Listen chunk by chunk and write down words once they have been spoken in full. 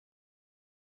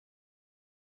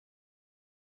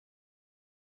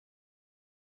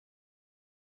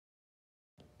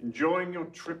Enjoying your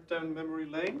trip down memory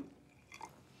lane?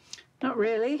 Not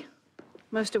really.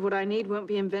 Most of what I need won't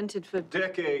be invented for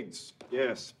decades.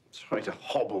 Yes. Try to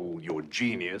hobble your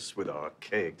genius with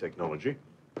archaic technology.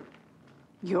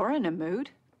 You're in a mood.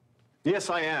 Yes,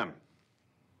 I am.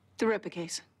 The Ripper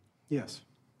case. Yes.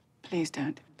 Please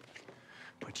don't.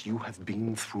 But you have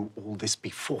been through all this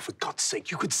before. For God's sake,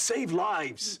 you could save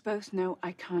lives. We both know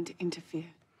I can't interfere.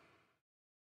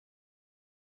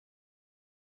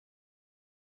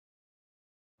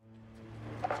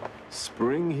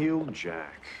 Spring-heeled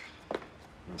Jack, the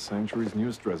sanctuary's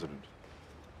newest resident.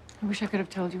 I wish I could have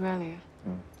told you earlier.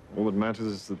 Yeah. All that matters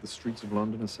is that the streets of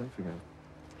London are safe again.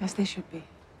 As they should be. Do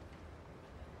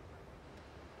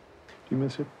you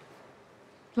miss it?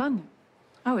 London?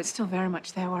 Oh, it's still very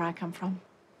much there where I come from.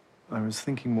 I was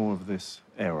thinking more of this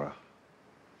era.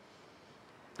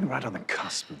 Right on the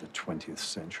cusp of the 20th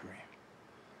century.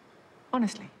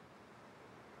 Honestly.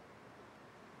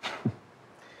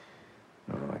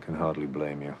 No, I can hardly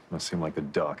blame you. Must seem like the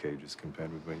Dark Ages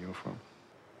compared with where you're from.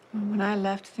 When I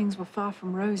left, things were far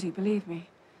from rosy, believe me.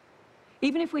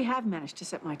 Even if we have managed to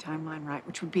set my timeline right,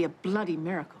 which would be a bloody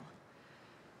miracle,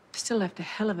 I've still left a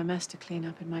hell of a mess to clean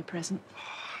up in my present.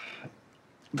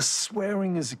 The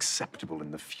swearing is acceptable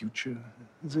in the future,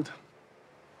 is it?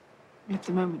 If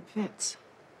the moment fits,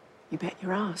 you bet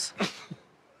your ass.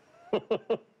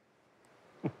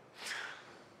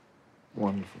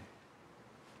 Wonderful.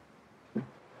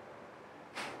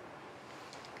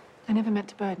 I never meant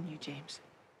to burden you, James.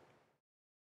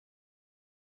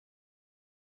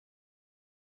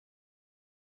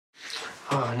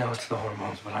 Oh, I know it's the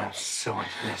hormones, but I'm so into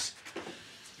this.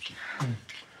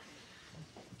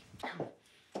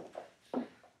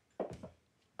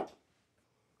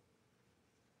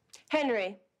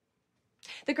 Henry,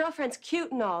 the girlfriend's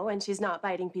cute and all when she's not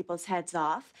biting people's heads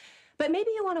off, but maybe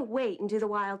you want to wait and do the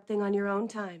wild thing on your own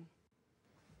time.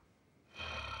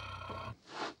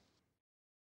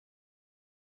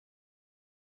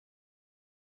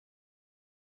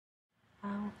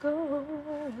 I'll go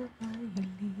wherever you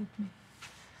lead me,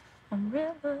 on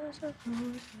rivers of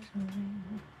roses ring.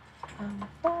 I'll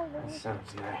follow. That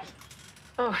sounds nice.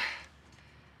 Oh,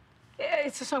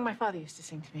 it's a song my father used to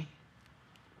sing to me.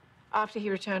 After he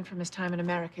returned from his time in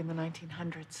America in the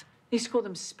 1900s. He used to call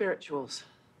them spirituals.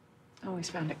 I always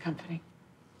found it comforting.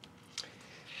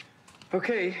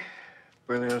 Okay,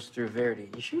 Berlioz through Verdi.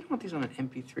 You sure you don't want these on an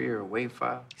MP3 or a WAV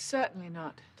file? Certainly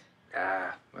not.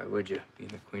 Ah, why would you? Being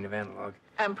the queen of analog.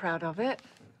 I'm proud of it.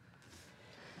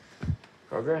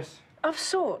 Progress? Of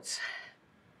sorts.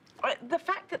 The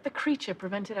fact that the creature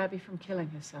prevented Abby from killing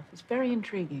herself is very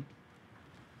intriguing.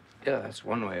 Yeah, that's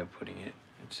one way of putting it.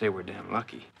 I'd say we're damn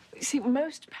lucky. You see,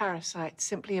 most parasites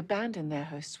simply abandon their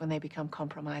hosts when they become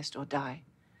compromised or die.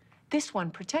 This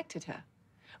one protected her,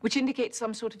 which indicates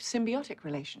some sort of symbiotic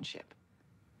relationship.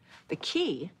 The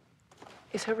key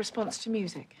is her response to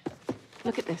music.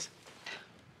 Look at this.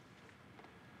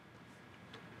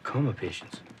 Coma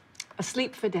patients.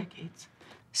 Asleep for decades,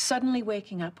 suddenly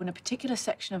waking up when a particular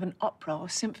section of an opera or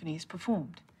symphony is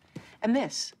performed. And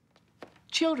this,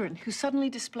 children who suddenly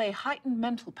display heightened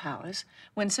mental powers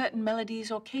when certain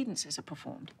melodies or cadences are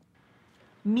performed.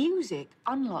 Music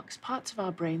unlocks parts of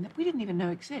our brain that we didn't even know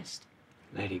exist.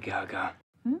 Lady Gaga.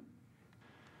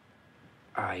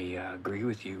 I agree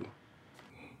with you.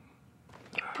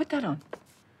 Put that on.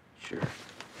 Sure.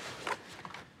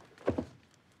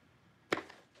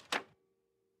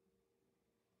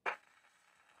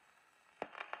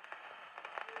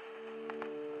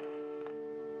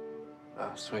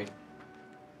 Oh, sweet.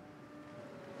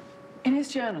 In his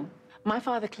journal, my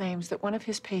father claims that one of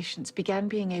his patients began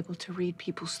being able to read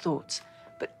people's thoughts,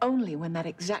 but only when that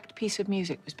exact piece of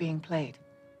music was being played.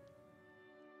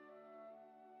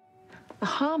 The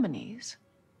harmonies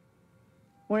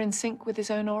were in sync with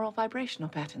his own oral vibrational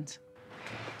patterns.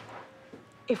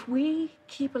 If we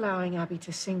keep allowing Abby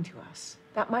to sing to us,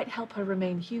 that might help her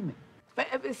remain human. But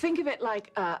think of it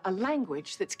like a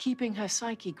language that's keeping her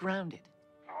psyche grounded.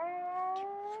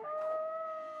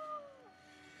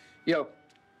 Yo.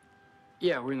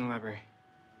 Yeah, we're in the library.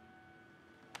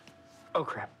 Oh,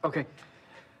 crap. Okay.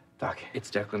 Doc, it's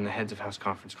Declan. The heads of house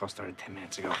conference call started 10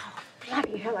 minutes ago. Oh,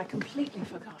 bloody hell, I completely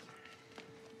forgot.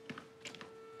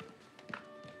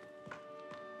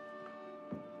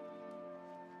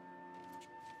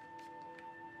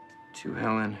 To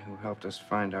Helen, who helped us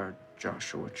find our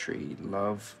Joshua Tree.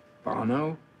 Love,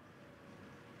 Bono?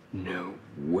 No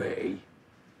way.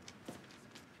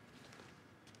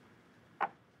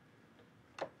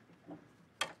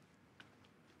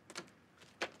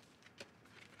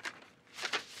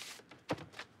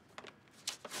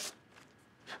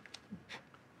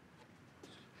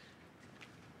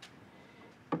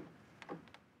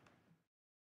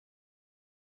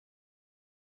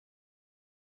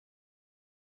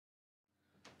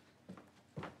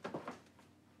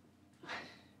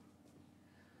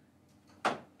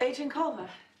 Agent Culver.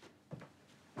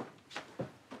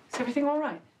 Is everything all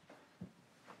right?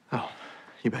 Oh,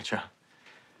 you betcha.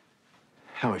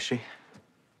 How is she?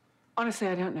 Honestly,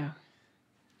 I don't know.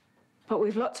 But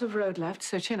we've lots of road left,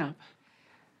 so chin up.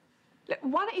 Look,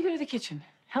 why don't you go to the kitchen?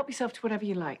 Help yourself to whatever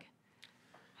you like.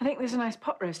 I think there's a nice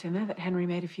pot roast in there that Henry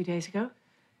made a few days ago.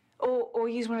 Or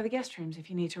use one of the guest rooms if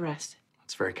you need to rest.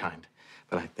 It's very kind,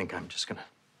 but I think I'm just gonna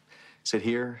sit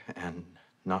here and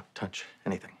not touch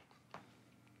anything.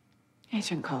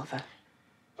 Agent Culver.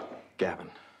 Gavin.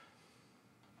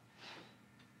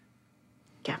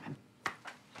 Gavin.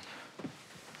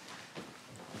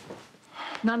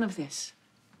 None of this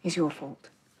is your fault.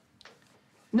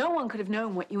 No one could have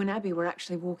known what you and Abby were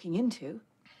actually walking into.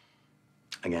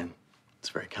 Again, it's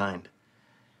very kind,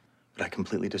 but I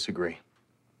completely disagree.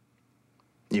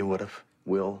 You would have.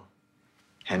 Will,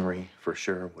 Henry, for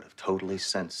sure, would have totally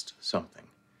sensed something.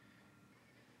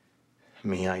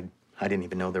 Me, I didn't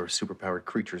even know there were superpowered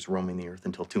creatures roaming the earth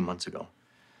until 2 months ago,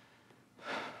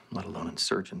 let alone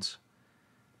insurgents.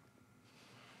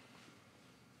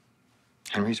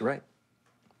 Henry's right.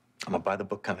 I'm a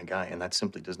by-the-book kind of guy, and that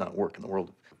simply does not work in the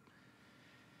world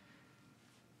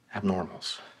of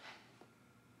abnormals.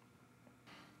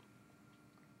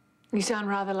 You sound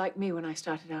rather like me when I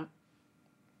started out.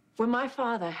 When my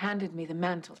father handed me the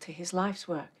mantle to his life's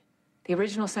work, the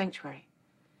original sanctuary,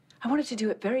 I wanted to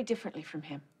do it very differently from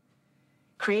him.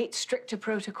 Create stricter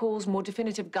protocols, more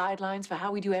definitive guidelines for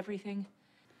how we do everything.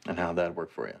 And how'd that work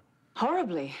for you?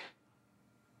 Horribly.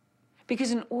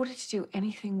 Because in order to do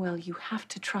anything well, you have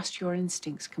to trust your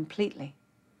instincts completely.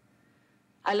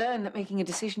 I learned that making a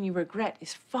decision you regret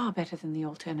is far better than the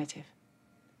alternative.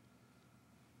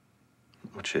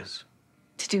 Which is?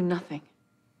 To do nothing.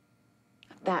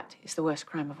 That is the worst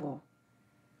crime of all.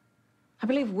 I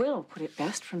believe Will put it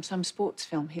best from some sports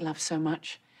film he loves so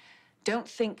much. Don't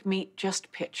think, meet,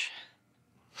 just pitch.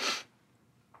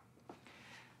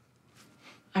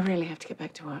 I really have to get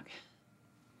back to work.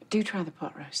 Do try the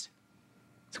pot roast.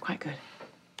 It's quite good.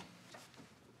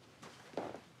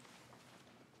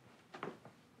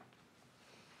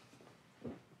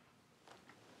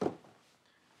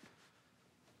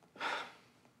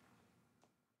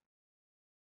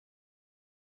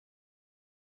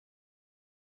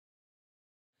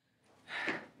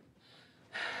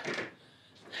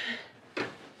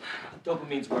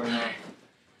 Dopamine's wearing off.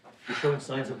 You're showing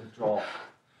signs of withdrawal.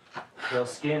 Pale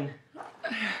skin,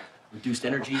 reduced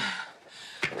energy.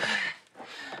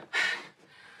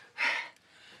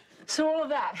 So all of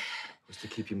that. Was to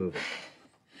keep you moving.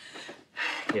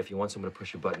 Yeah, if you want someone to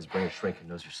push your buttons, bring a shrink who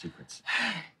knows your secrets.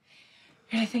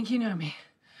 Really think you know me?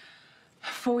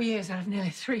 4 years out of nearly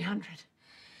 300.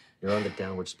 You're on the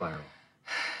downward spiral.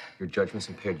 Your judgment's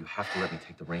impaired. You have to let me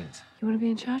take the reins. You want to be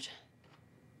in charge?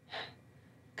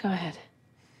 Go ahead.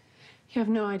 You have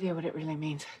no idea what it really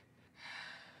means.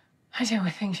 I deal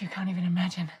with things you can't even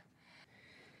imagine.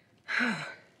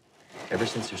 Ever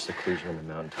since your seclusion on the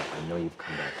mountaintop, I know you've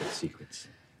come back with secrets.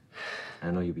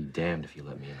 I know you'll be damned if you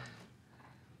let me in on them.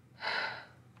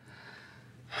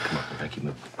 Come on, we gotta keep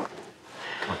moving.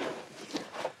 Come on.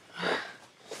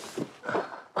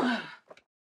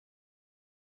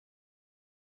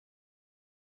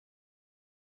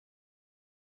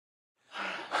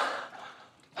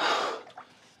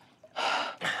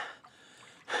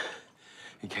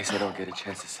 In case I don't get a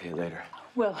chance to say it later,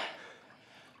 Will,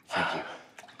 thank you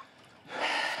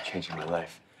for changing my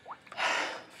life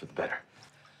for the better.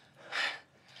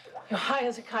 you're high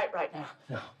as a kite right now.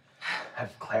 No, I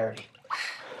have clarity. I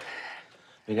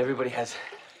mean, everybody has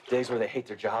days where they hate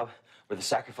their job, where the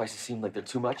sacrifices seem like they're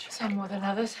too much. Some more than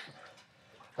others.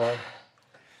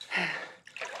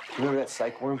 Remember that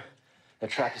psych worm that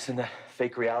trapped us in that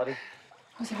fake reality?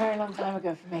 It was a very long time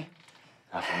ago for me.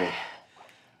 Not for me.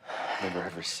 I remember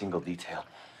every single detail.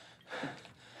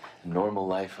 Normal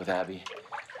life with Abby,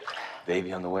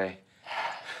 baby on the way.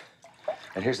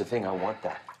 And here's the thing, I want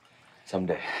that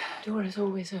someday. Door is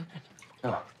always open.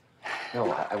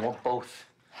 No, I want both.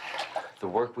 The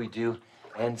work we do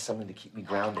and something to keep me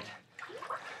grounded.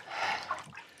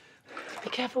 Be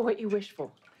careful what you wish for.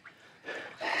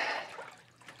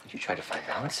 You try to find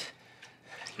balance.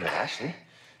 You're Ashley.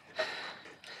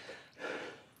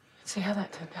 Let's see how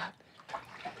that turned out.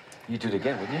 You'd do it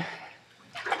again, wouldn't you?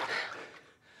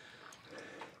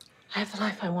 I have the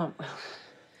life I want, Will.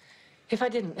 If I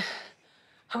didn't,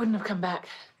 I wouldn't have come back.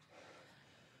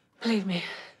 Believe me,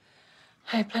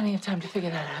 I had plenty of time to figure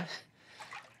that out.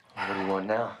 Well, what do you want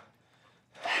now?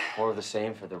 More of the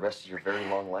same for the rest of your very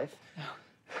long life? No,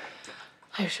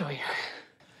 I assure you.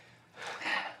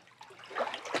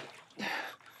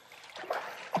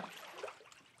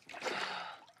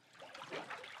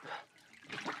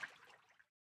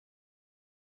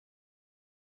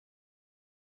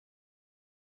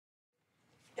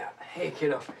 Hey,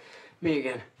 kiddo. Me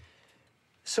again.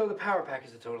 So the power pack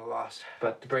is a total loss,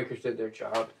 but the breakers did their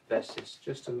job. The vest is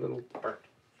just a little burnt.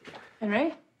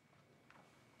 Henry?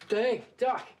 Hey,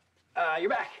 Doc. You're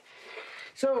back.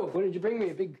 So, what did you bring me?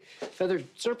 A big feathered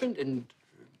serpent? And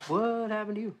what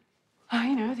happened to you? Oh,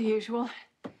 you know, the usual.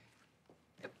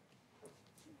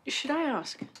 Should I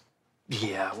ask?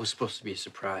 Yeah, it was supposed to be a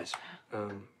surprise.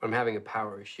 I'm having a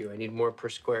power issue. I need more per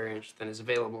square inch than is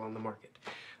available on the market.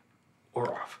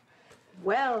 Or off.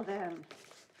 Well, then.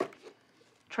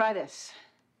 Try this.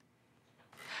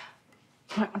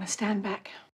 You might want to stand back.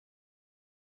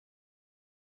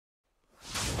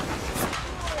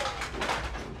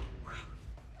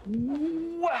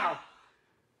 Wow!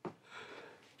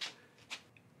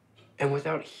 And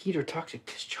without heat or toxic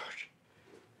discharge.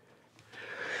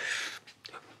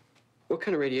 What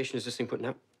kind of radiation is this thing putting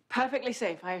out? Perfectly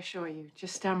safe, I assure you.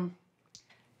 Just, don't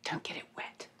get it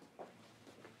wet.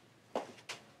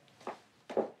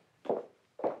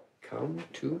 Come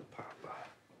to Papa.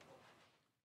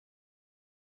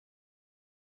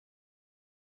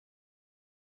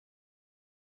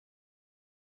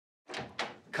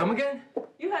 Come again?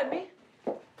 You heard me.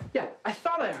 Yeah, I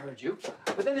thought I heard you,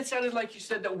 but then it sounded like you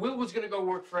said that Will was gonna go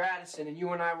work for Addison and you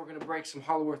and I were gonna break some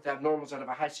Hollow Earth abnormals out of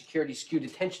a high-security SKU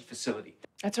detention facility.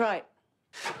 That's right.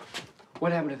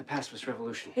 What happened to the pacifist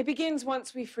revolution? It begins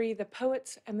once we free the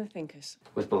poets and the thinkers.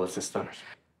 With bullets and stunners.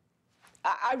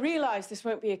 I realize this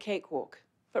won't be a cakewalk,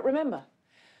 but remember,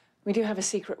 we do have a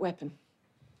secret weapon.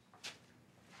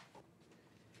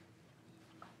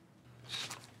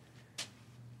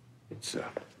 It's,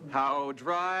 How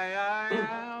dry I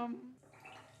am.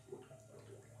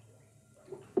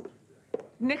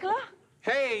 Nicola?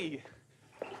 Hey!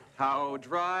 How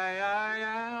dry I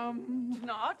am.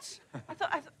 Not. I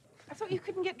thought you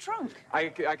couldn't get drunk. I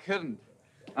couldn't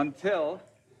until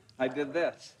I did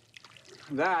this.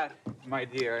 That, my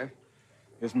dear,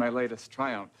 is my latest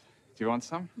triumph. Do you want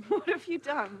some? What have you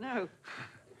done? No.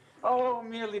 Oh,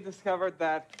 merely discovered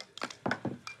that.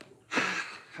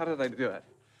 How did I do it?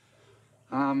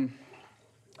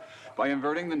 By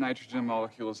inverting the nitrogen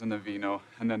molecules in the vino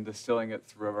and then distilling it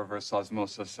through a reverse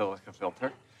osmosis silica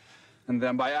filter. And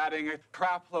then by adding a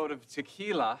crap load of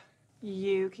tequila.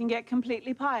 You can get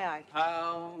completely pie-eyed.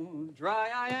 How dry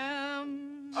I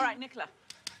am. All right, Nicola.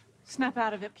 Snap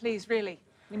out of it, please, really.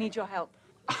 We need your help.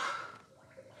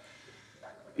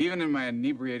 Even in my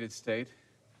inebriated state,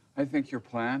 I think your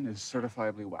plan is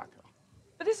certifiably wacko.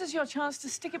 But this is your chance to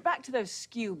stick it back to those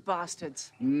skew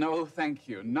bastards. No, thank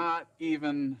you. Not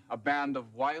even a band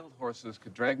of wild horses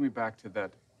could drag me back to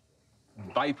that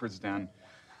viper's den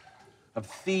of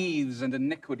thieves and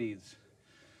iniquities.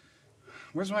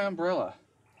 Where's my umbrella?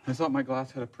 I thought my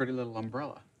glass had a pretty little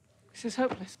umbrella. This is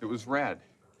hopeless. It was red.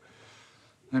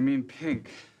 I mean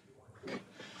pink.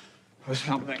 Or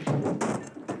something.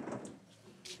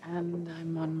 And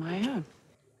I'm on my own.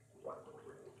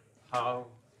 How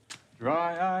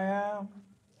dry I am.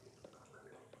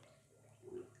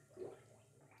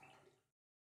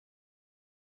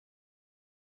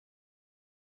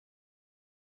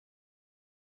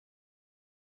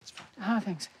 How are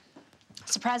things?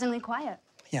 Surprisingly quiet.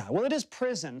 Yeah, well, it is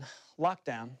prison,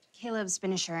 lockdown. Caleb's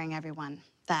been assuring everyone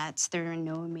that they're in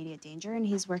no immediate danger, and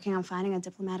he's working on finding a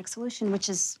diplomatic solution, which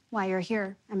is why you're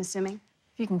here, I'm assuming.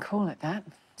 If you can call it that.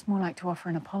 It's more like to offer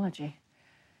an apology.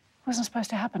 It wasn't supposed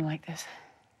to happen like this.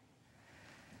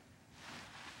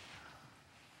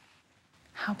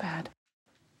 How bad?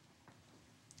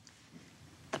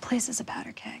 The place is a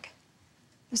powder keg.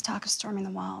 There's talk of storming the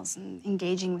walls and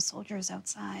engaging with soldiers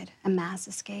outside, a mass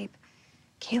escape.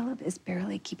 Caleb is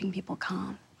barely keeping people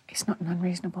calm. It's not an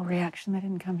unreasonable reaction. They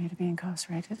didn't come here to be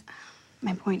incarcerated.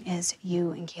 My point is,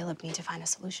 you and Caleb need to find a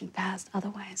solution fast.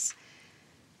 Otherwise,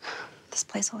 this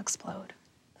place will explode.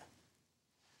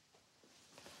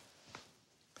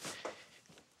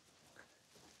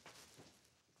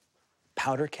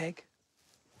 Powder keg?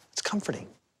 It's comforting.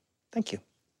 Thank you.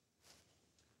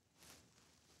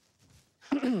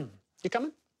 You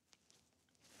coming?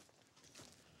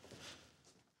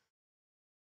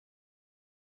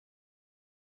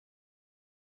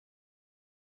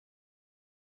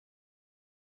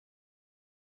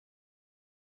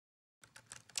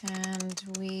 And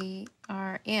we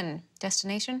are in.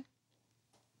 Destination?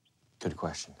 Good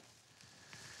question.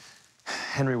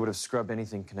 Henry would have scrubbed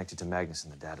anything connected to Magnus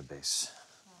in the database.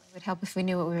 It would help if we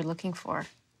knew what we were looking for.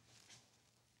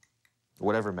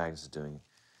 Whatever Magnus is doing,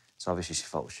 it's obviously she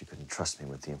felt she couldn't trust me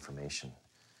with the information.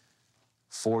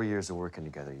 4 years of working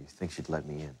together, you think she'd let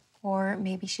me in? Or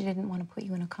maybe she didn't want to put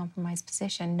you in a compromised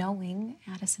position, knowing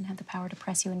Addison had the power to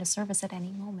press you into service at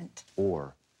any moment.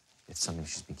 Or It's something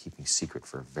she's been keeping secret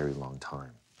for a very long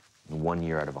time. And 1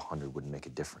 year out of 100 wouldn't make a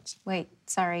difference. Wait,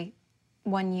 sorry.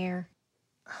 1 year.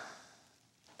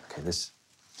 Okay, this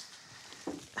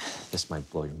might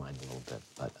blow your mind a little bit,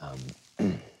 but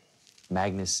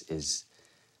Magnus is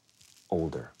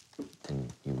older than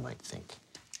you might think.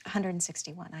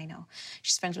 161, I know.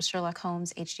 She's friends with Sherlock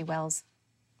Holmes, H.G. Wells.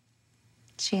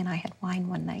 She and I had wine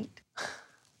one night.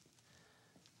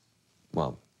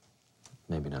 Well,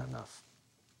 maybe not enough.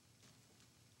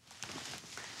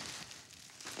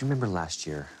 Do you remember last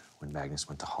year when Magnus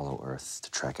went to Hollow Earth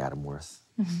to track Adam Worth?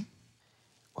 Mm-hmm.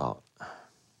 Well,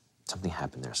 something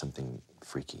happened there, something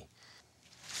freaky.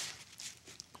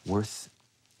 Worth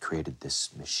created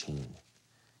this machine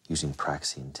using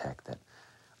Praxian tech that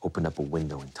opened up a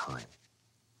window in time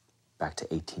back to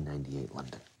 1898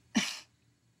 London.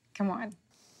 Come on.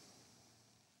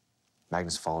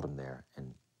 Magnus followed him there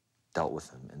and dealt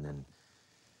with him, and then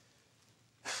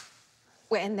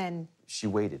Wait, and then she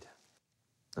waited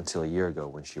until a year ago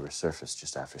when she resurfaced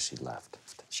just after she left.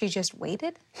 she just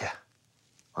waited? Yeah,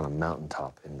 on a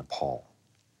mountaintop in Nepal.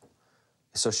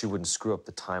 So she wouldn't screw up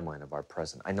the timeline of our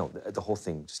present. I know, the whole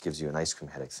thing just gives you an ice cream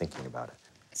headache thinking about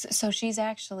it. So she's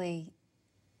actually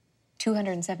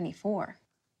 274.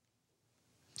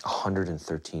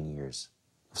 113 years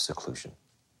of seclusion.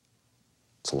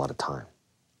 It's a lot of time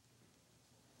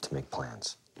to make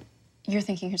plans. You're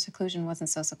thinking her seclusion wasn't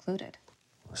so secluded.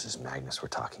 This is Magnus we're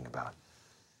talking about.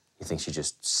 You think she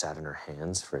just sat in her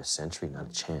hands for a century? Not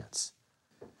a chance.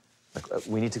 Look,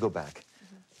 we need to go back.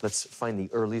 Let's find the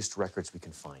earliest records we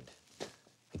can find.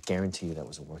 I guarantee you that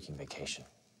was a working vacation.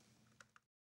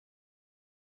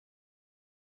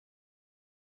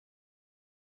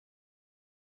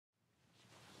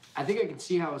 I think I can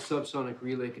see how a subsonic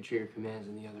relay could trigger commands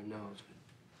in the other nodes, but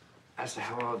as to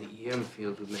how all the EM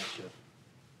fields would match up.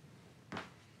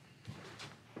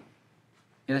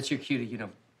 Yeah, that's your cue to,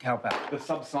 help out. The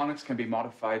subsonics can be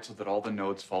modified so that all the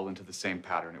nodes fall into the same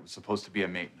pattern. It was supposed to be a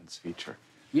maintenance feature.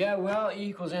 Yeah, well, E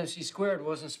equals MC squared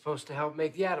wasn't supposed to help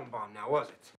make the atom bomb now, was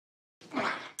it?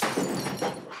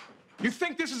 You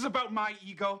think this is about my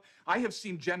ego? I have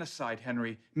seen genocide,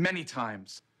 Henry, many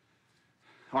times.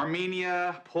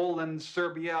 Armenia, Poland,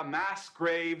 Serbia, mass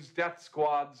graves, death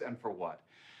squads, and for what?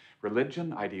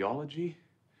 Religion, ideology,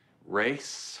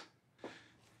 race.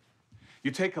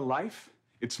 You take a life,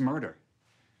 it's murder.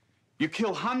 You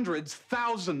kill hundreds,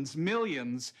 thousands,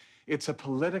 millions. It's a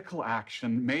political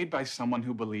action made by someone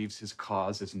who believes his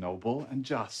cause is noble and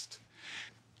just.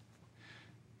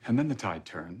 And then the tide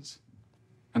turns,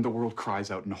 and the world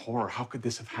cries out in horror, how could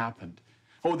this have happened?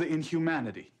 Oh, the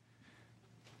inhumanity.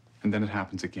 And then it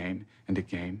happens again and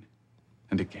again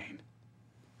and again.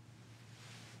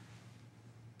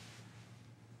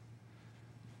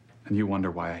 And you wonder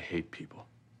why I hate people.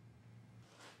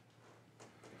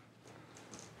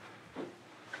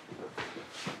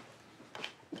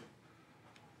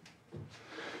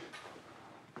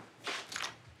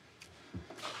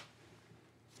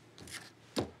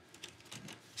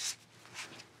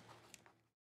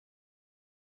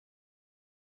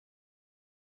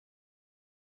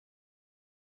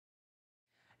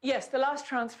 Yes, the last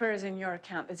transfer is in your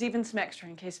account. There's even some extra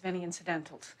in case of any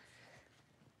incidentals.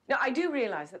 Now, I do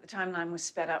realize that the timeline was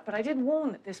sped up, but I did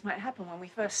warn that this might happen when we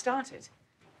first started.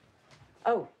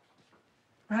 Oh,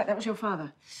 right, that was your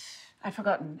father. I'd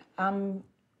forgotten.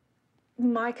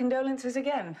 My condolences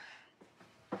again.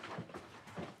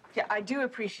 Yeah, I do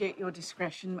appreciate your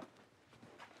discretion.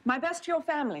 My best to your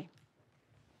family.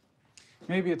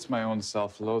 Maybe it's my own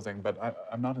self-loathing, but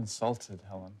I'm not insulted,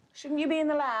 Helen. Shouldn't you be in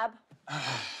the lab?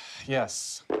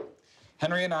 Yes.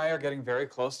 Henry and I are getting very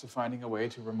close to finding a way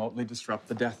to remotely disrupt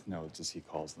the death nodes, as he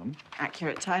calls them.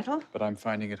 Accurate title. But I'm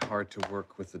finding it hard to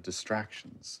work with the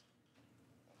distractions.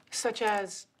 Such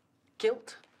as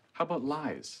guilt? How about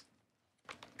lies?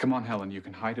 Come on, Helen, you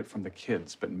can hide it from the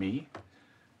kids, but me?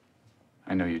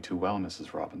 I know you too well,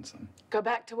 Mrs. Robinson. Go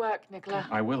back to work, Nicola.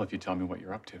 I will if you tell me what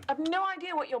you're up to. I've no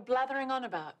idea what you're blathering on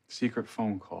about. Secret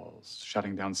phone calls,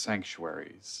 shutting down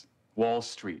sanctuaries, Wall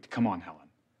Street. Come on, Helen.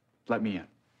 Let me in.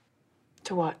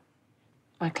 To what?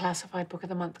 My classified book of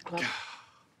the month club?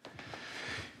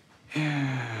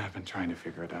 Yeah, I've been trying to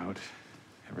figure it out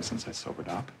ever since I sobered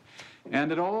up.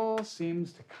 And it all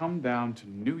seems to come down to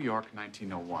New York,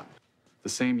 1901. The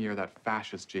same year that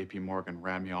fascist J.P. Morgan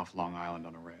ran me off Long Island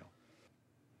on a rail.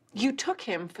 You took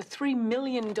him for $3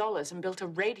 million and built a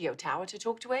radio tower to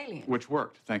talk to aliens. Which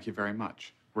worked, thank you very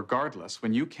much. Regardless,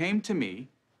 when you came to me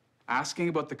asking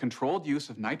about the controlled use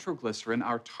of nitroglycerin,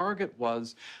 our target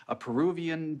was a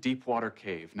Peruvian deep-water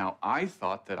cave. Now, I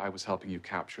thought that I was helping you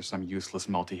capture some useless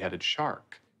multi-headed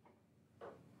shark.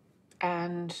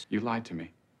 And You lied to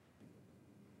me.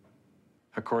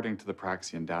 According to the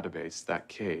Praxian database, that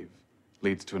cave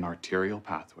leads to an arterial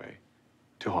pathway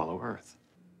to Hollow Earth.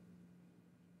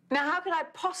 now, how could I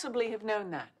possibly have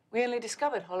known that? We only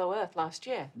discovered Hollow Earth last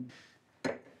year.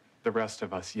 The rest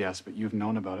of us, yes, but you've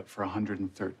known about it for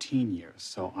 113 years,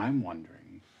 so I'm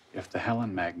wondering if the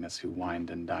Helen Magnus who wined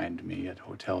and dined me at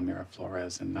Hotel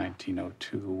Miraflores in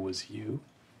 1902 was you?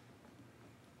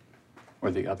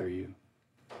 Or the other you?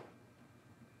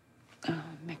 Oh,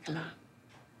 Nicola,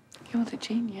 you're the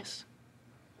genius.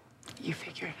 You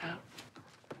figure it out.